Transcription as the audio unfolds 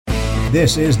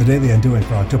This is the Daily Undoing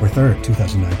for October 3rd,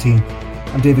 2019.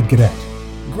 I'm David Cadet.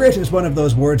 Grit is one of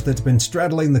those words that's been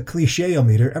straddling the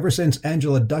cliché-o-meter ever since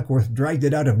Angela Duckworth dragged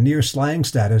it out of near slang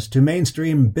status to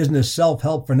mainstream business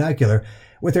self-help vernacular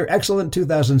with her excellent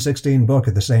 2016 book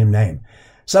of the same name,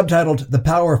 subtitled The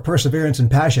Power of Perseverance and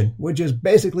Passion, which is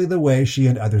basically the way she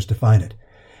and others define it.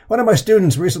 One of my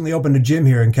students recently opened a gym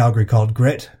here in Calgary called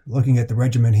Grit. Looking at the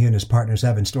regimen he and his partners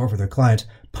have in store for their clients,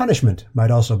 punishment might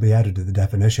also be added to the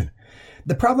definition.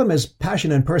 The problem is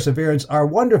passion and perseverance are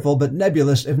wonderful but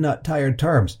nebulous, if not tired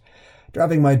terms.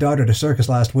 Driving my daughter to circus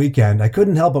last weekend, I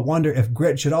couldn't help but wonder if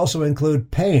grit should also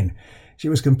include pain. She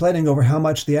was complaining over how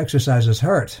much the exercises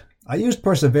hurt. I used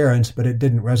perseverance, but it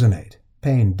didn't resonate.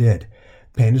 Pain did.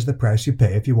 Pain is the price you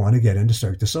pay if you want to get into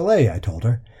Cirque du Soleil, I told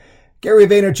her. Gary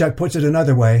Vaynerchuk puts it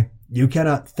another way. You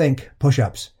cannot think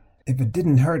push-ups. If it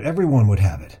didn't hurt, everyone would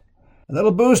have it. A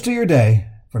little boost to your day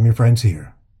from your friends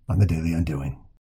here on The Daily Undoing.